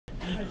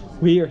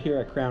We are here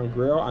at Crown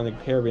Grill on the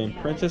Caribbean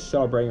Princess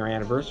celebrating our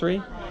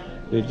anniversary.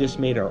 We've just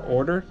made our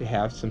order to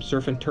have some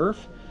surf and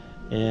turf,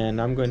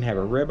 and I'm going to have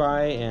a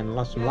ribeye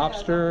and some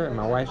lobster, and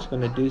my wife's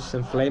going to do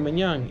some filet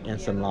mignon and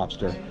some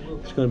lobster.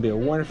 It's going to be a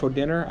wonderful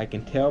dinner. I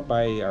can tell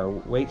by our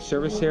wait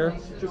service here.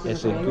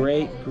 It's a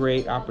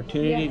great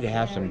opportunity to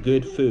have some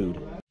good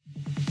food.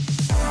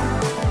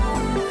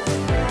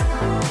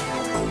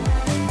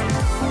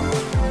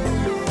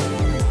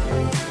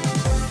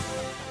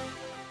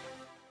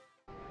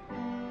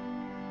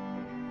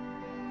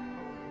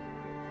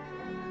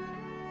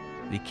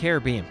 The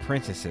Caribbean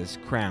Princess's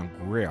Crown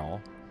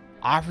Grill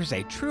offers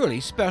a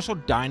truly special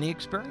dining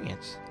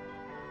experience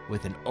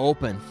with an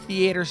open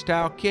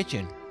theater-style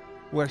kitchen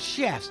where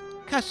chefs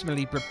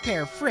customarily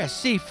prepare fresh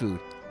seafood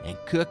and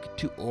cook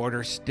to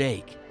order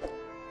steak.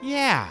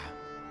 Yeah,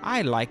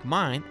 I like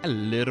mine a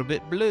little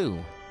bit blue.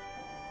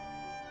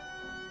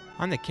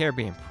 On the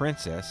Caribbean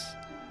Princess,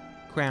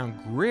 Crown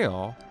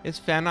Grill is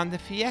found on the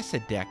Fiesta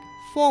deck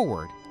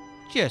forward,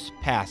 just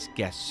past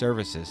guest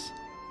services.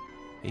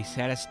 They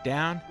sat us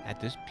down at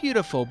this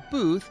beautiful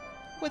booth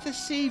with a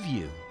sea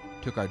view,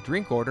 took our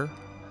drink order,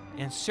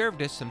 and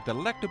served us some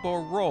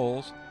delectable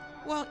rolls,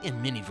 well,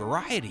 in many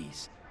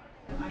varieties.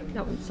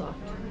 That was soft.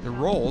 The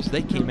rolls,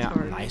 they came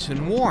out nice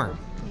and warm.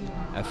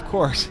 Of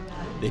course,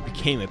 they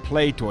became a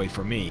play toy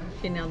for me.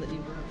 Okay, now that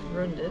you've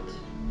ruined it.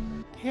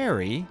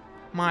 Terri,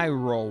 my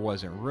roll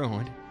wasn't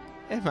ruined.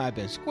 It might have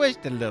been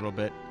squished a little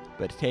bit,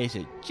 but it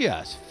tasted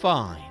just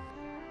fine.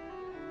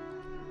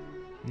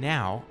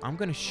 Now, I'm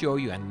going to show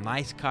you a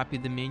nice copy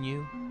of the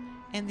menu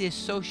and the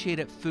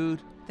associated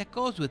food that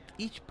goes with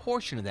each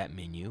portion of that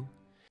menu.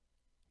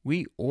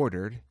 We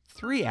ordered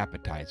 3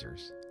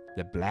 appetizers: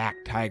 the black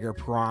tiger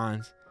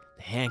prawns,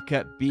 the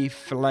hand-cut beef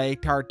filet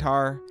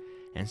tartare,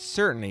 and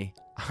certainly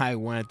I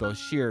wanted those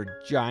sheer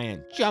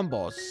giant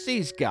jumbo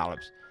sea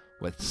scallops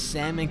with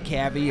salmon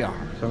caviar.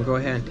 So I'll go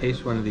ahead and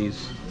taste one of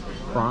these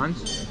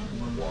prawns.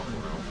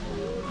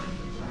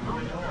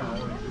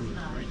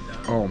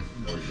 Oh,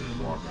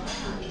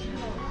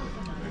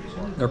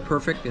 they're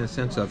perfect in the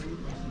sense of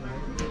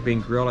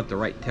being grilled at the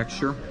right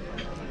texture.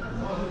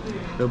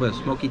 A little bit of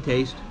smoky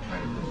taste,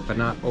 but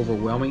not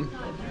overwhelming.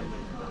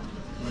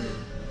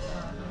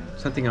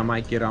 Something I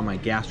might get on my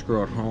gas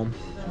grill at home.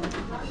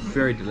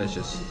 Very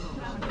delicious.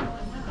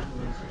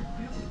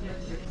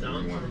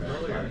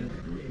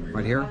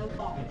 Right here.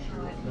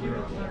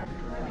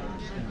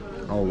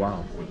 Oh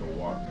wow.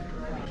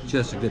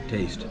 Just a good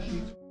taste.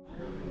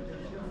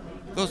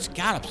 Those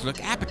scallops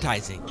look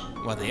appetizing.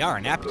 Well, they are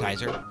an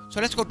appetizer, so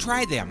let's go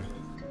try them.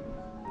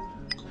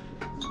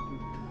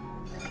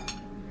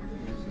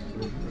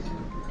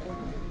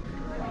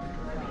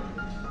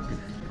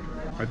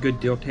 A good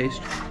dill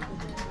taste.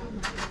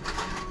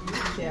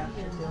 Yeah.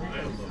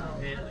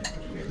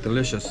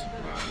 Delicious.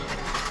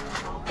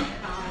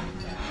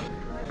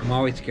 I'm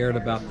always scared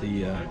about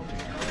the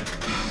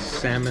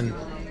salmon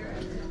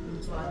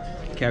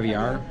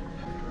caviar.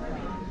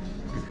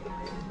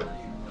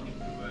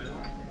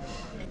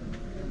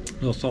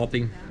 A little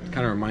salty.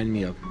 Kind of reminded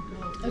me of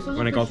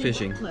when I go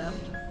fishing.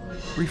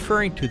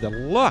 Referring to the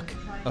look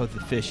of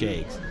the fish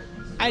eggs,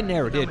 I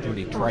never did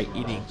really try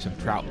eating some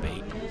trout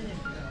bait.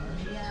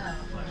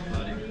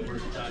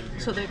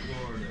 So the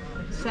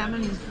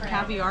salmon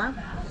caviar,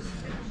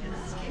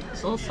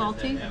 it's a little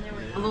salty,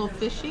 a little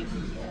fishy,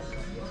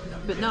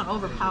 but not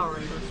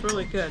overpowering. It's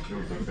really good.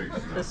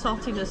 The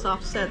saltiness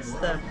offsets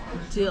the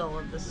dill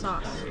of the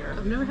sauce here.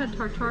 I've never had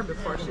tartare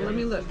before, so let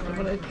me look. I'm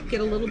gonna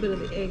get a little bit of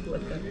the egg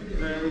with it.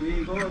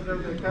 I'm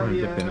gonna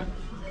dip in it.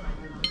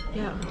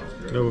 Yeah.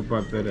 A little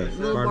bit of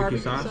barbecue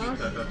sauce.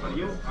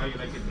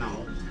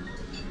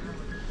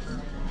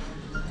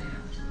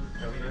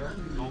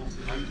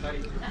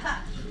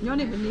 You don't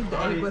even need the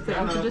egg with it.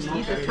 You can just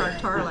eat the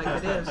tartare like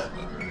it is.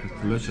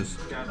 It's delicious.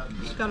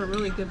 It's got a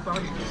really good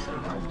barbecue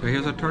sauce. So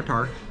here's a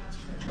tartare.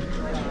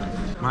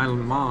 My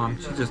mom,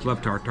 she just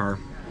loved tartare.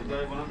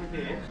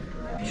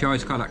 She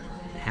always called it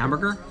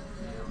hamburger,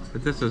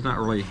 but this is not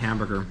really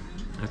hamburger.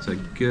 It's a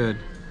good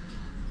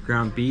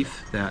ground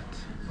beef that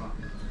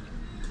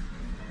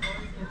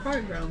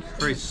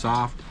very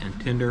soft and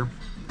tender.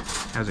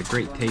 Has a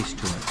great taste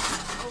to it.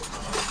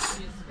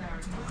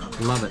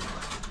 Love it.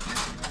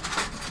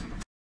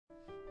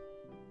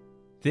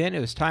 Then it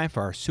was time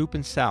for our soup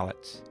and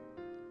salads.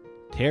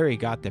 Terri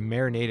got the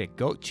marinated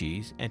goat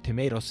cheese and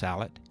tomato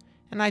salad,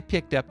 and I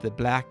picked up the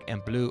black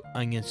and blue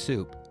onion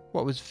soup,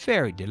 what was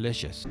very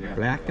delicious.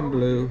 Black and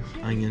blue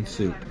onion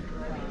soup.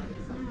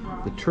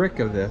 The trick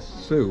of this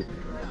soup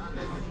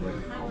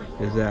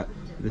is that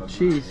the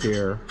cheese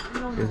here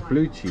is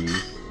blue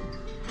cheese,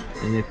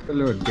 and they put a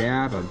little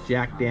dab of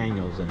Jack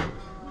Daniels in it,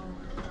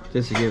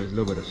 just to give it a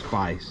little bit of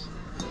spice.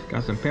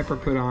 Got some pepper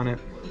put on it,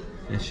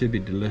 and it should be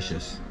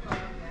delicious.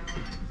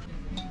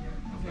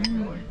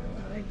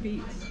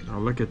 Oh,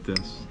 look at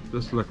this.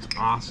 This looks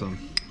awesome.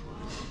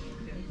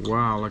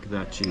 Wow, look at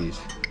that cheese.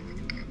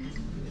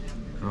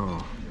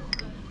 Oh,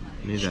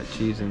 need that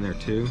cheese in there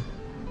too.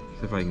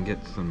 See if I can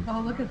get some. Oh,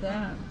 look at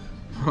that.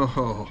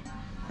 Oh,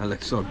 That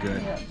looks so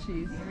good. Yeah,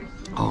 cheese.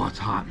 Oh, it's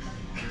hot.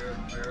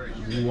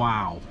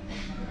 Wow.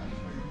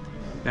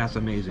 That's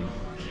amazing.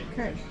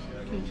 Okay.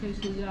 Can you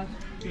taste the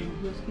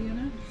whiskey in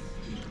it?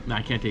 No,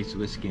 I can't taste the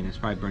whiskey and it's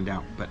probably burned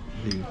out, but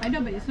I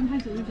know, but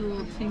sometimes it leaves a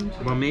little ting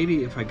to well, it.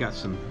 maybe if I got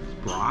some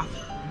broth.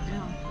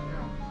 Yeah.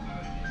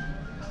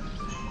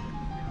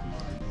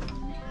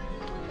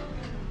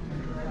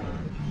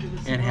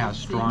 It has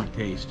strong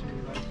taste,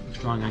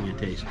 strong onion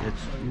taste.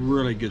 It's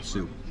really good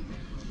soup.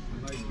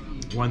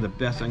 One of the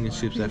best onion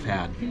soups I've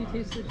had. Can you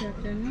taste the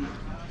Jack Daniels?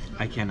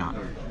 I cannot.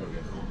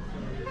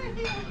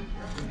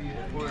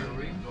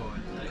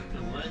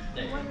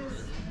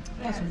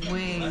 That's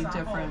way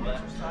different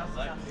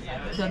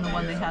than the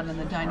one they had in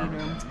the dining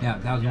room. Yeah,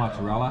 that was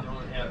mozzarella,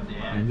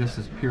 and this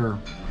is pure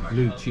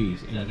blue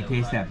cheese, and you can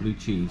taste that blue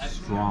cheese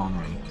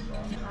strongly.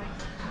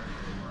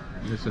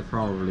 This is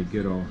probably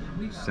good old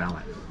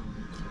salad.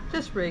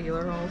 Just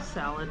regular old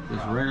salad.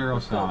 Just regular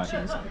old salad.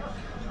 Cheese.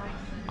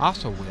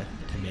 Also with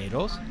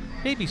tomatoes,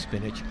 baby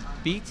spinach,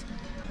 beets,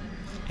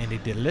 and a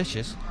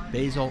delicious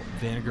basil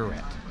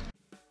vinaigrette.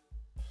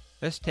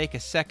 Let's take a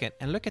second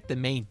and look at the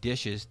main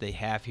dishes they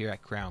have here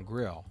at Crown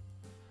Grill.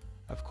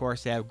 Of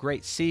course, they have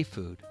great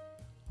seafood.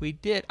 We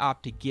did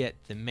opt to get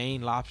the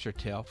Maine lobster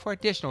tail for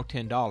additional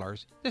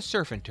 $10, the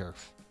surf and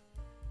turf.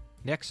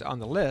 Next on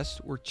the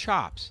list were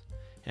chops,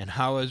 and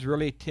I was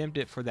really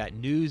tempted for that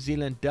New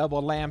Zealand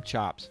double lamb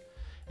chops.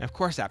 And of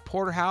course that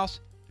porterhouse,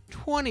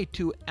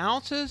 22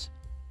 ounces?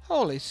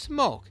 Holy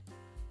smoke,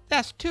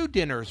 that's 2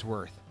 dinners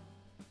worth.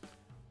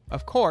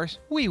 Of course,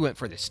 we went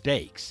for the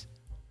steaks.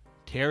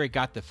 Terri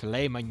got the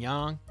filet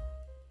mignon,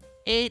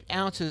 8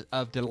 ounces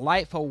of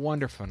delightful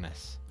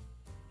wonderfulness.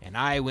 And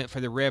I went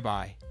for the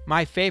ribeye,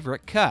 my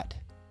favorite cut.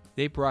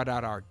 They brought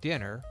out our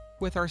dinner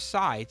with our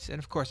sides, and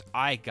of course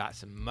I got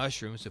some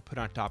mushrooms to put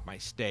on top of my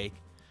steak.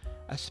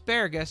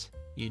 Asparagus,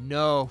 you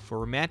know, for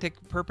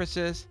romantic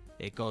purposes,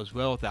 it goes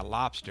well with that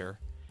lobster.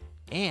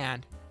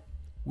 And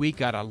we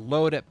got a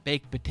loaded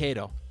baked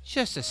potato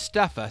just to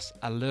stuff us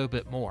a little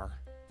bit more.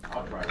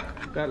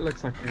 That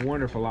looks like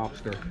wonderful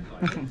lobster.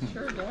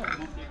 Sure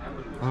does.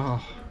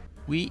 Oh,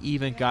 We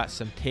even got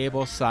some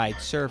table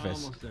side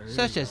service,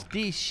 such as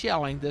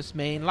de-shelling this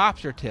Maine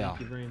lobster tail.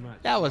 thank you very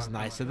much. That was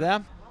nice of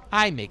them.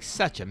 I make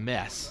such a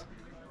mess.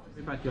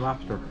 What about your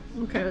lobster?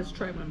 Okay, let's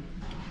try one.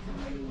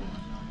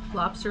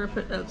 Lobster,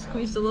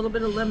 squeezed a little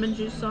bit of lemon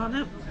juice on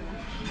it.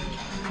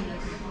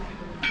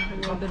 A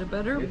little bit of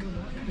butter.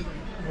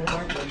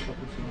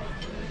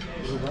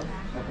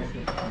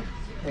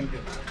 Thank you.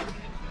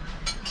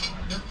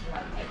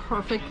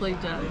 Perfectly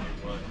done.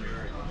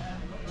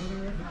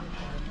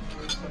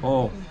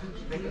 Oh,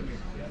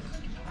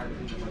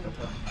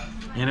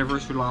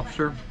 anniversary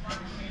lobster?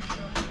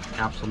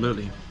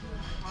 Absolutely.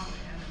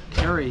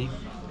 Terri,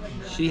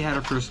 she had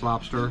her first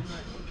lobster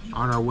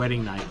on our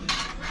wedding night.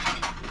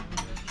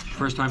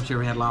 First time she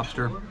ever had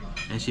lobster,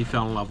 and she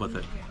fell in love with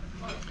it.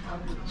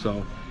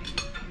 So,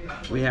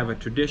 we have a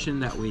tradition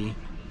that we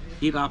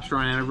eat lobster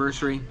on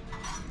anniversary,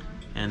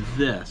 and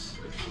this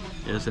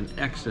is an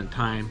excellent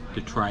time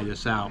to try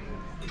this out.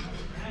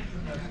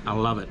 I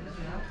love it.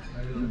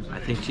 I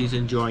think she's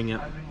enjoying it.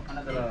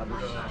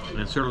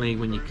 And certainly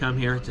when you come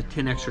here, it's a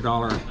 $10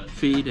 extra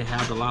fee to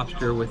have the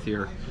lobster with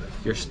your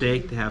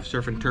steak, to have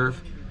surf and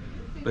turf,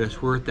 but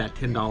it's worth that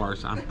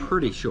 $10, I'm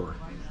pretty sure.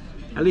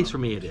 At least for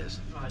me it is.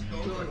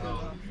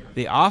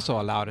 They also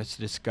allowed us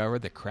to discover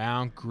the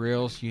Crown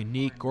Grill's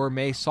unique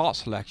gourmet salt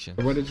selection.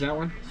 What is that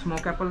one?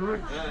 Smoked apple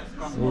root,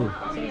 Ooh.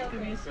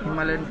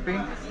 Himalayan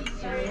pink,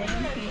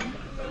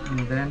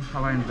 and then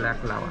Hawaiian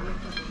black lava.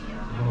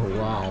 Oh,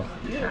 wow.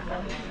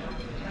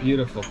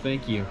 Beautiful,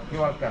 thank you.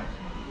 You're welcome.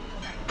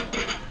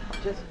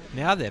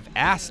 Now they've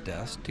asked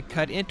us to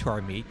cut into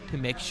our meat to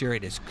make sure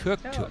it is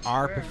cooked to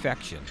our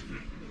perfection.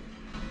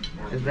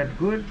 Is that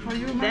good for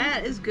you, ma'am?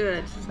 That is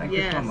good. Thank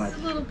you so much. A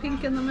little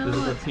pink in the middle. Is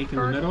it the It's pink in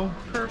the middle?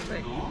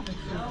 Perfect.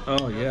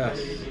 Oh yes,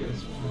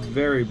 it's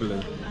very blue.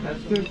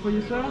 That's good for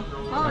you, sir?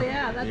 Oh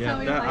yeah, that's how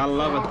we like I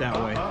love it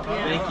that way.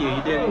 Thank you,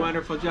 you did a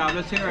wonderful job.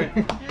 Let's hear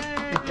it.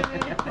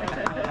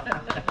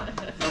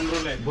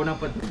 Bon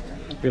appetit.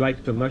 We like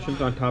to put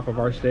mushrooms on top of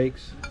our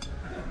steaks,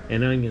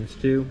 and onions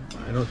too.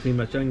 I don't see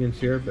much onions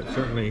here, but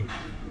certainly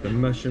the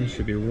mushrooms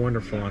should be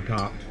wonderful on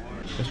top.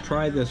 Let's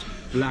try this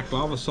black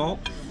lava salt.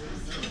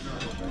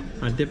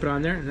 I dip it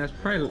on there, and that's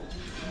probably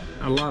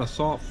a lot of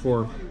salt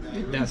for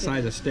that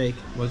size of steak.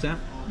 What's that?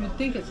 You'd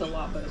think it's a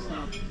lot, but it's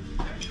not.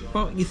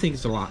 Well, you think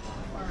it's a lot.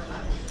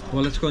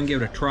 Well, let's go and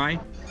give it a try. You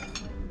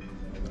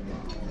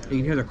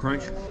can hear the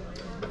crunch.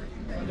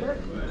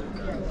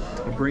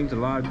 It brings a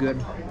lot of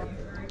good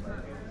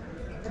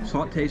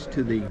salt taste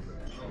to the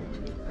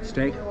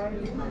steak.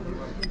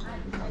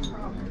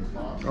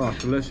 Oh,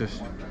 it's delicious.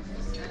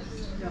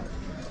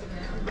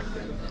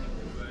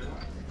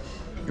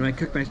 When I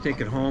cook my steak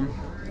at home,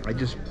 I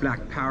just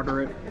black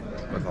powder it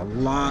with a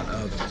lot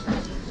of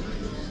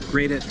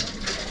grated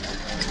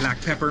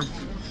black pepper,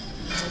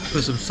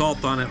 put some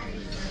salt on it,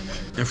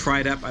 and fry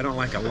it up. I don't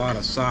like a lot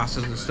of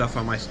sauces and stuff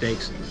on my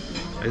steaks.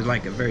 I just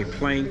like it very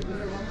plain.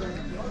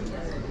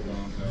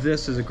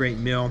 This is a great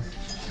meal.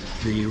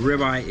 The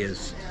ribeye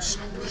is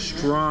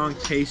strong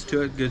taste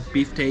to it, good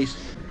beef taste.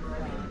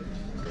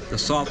 The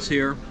salts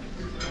here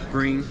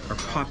bring or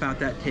pop out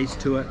that taste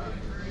to it.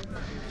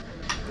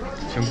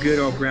 Some good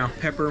old ground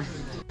pepper.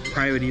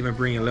 Probably would even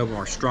bring a little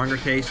more stronger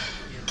taste.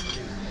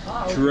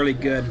 It's really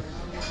good.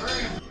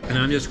 And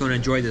I'm just going to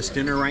enjoy this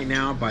dinner right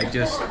now by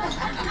just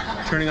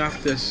turning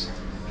off this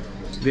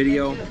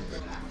video,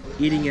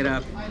 eating it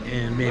up,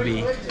 and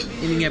maybe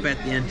eating up at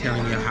the end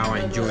telling you how I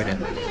enjoyed it.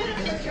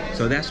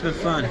 So that's been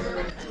fun.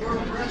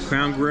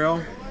 Crown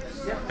Grill,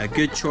 a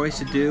good choice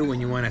to do when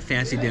you want a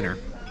fancy dinner.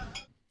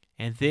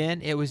 And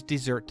then it was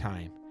dessert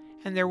time,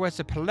 and there was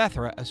a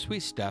plethora of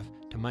sweet stuff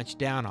to munch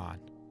down on.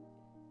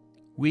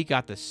 We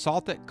got the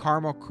salted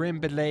caramel creme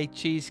brulee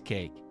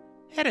cheesecake.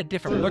 It had a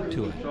different look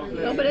to it.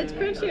 Oh, but it's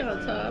crunchy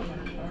on top.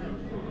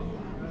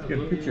 Let's get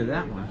a picture of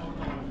that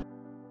one.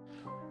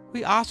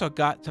 We also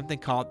got something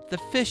called the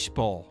fish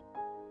bowl.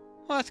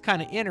 Well, it's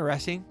kind of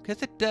interesting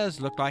because it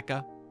does look like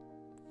a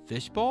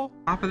fish bowl.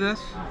 Top of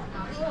this,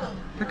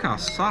 look how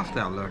soft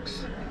that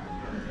looks.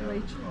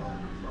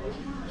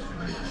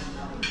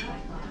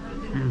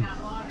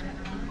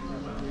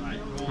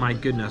 My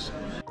goodness.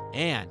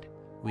 And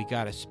we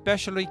got a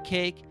specialty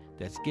cake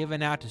that's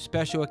given out to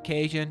special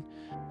occasion.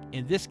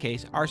 In this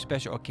case, our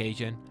special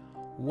occasion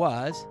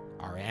was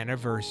our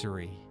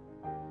anniversary.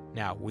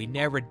 Now, we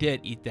never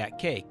did eat that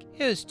cake.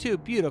 It was too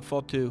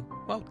beautiful to,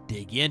 well,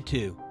 dig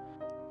into.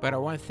 But I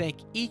want to thank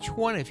each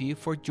one of you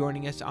for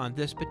joining us on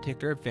this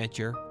particular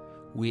adventure.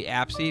 We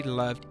absolutely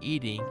loved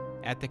eating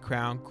at the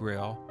Crown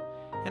Grill.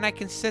 And I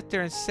can sit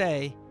there and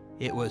say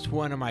it was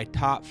one of my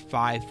top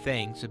 5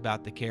 things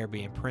about the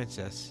Caribbean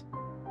Princess.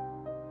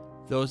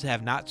 Those that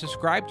have not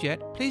subscribed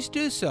yet, please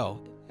do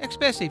so,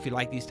 especially if you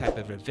like these type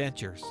of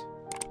adventures.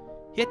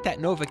 Hit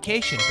that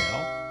notification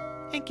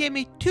bell and give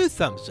me 2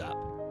 thumbs up,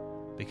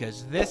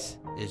 because this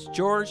is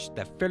George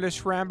the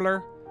Fearless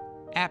Rambler,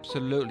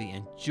 absolutely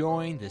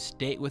enjoying this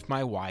date with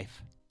my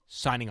wife,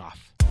 signing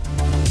off.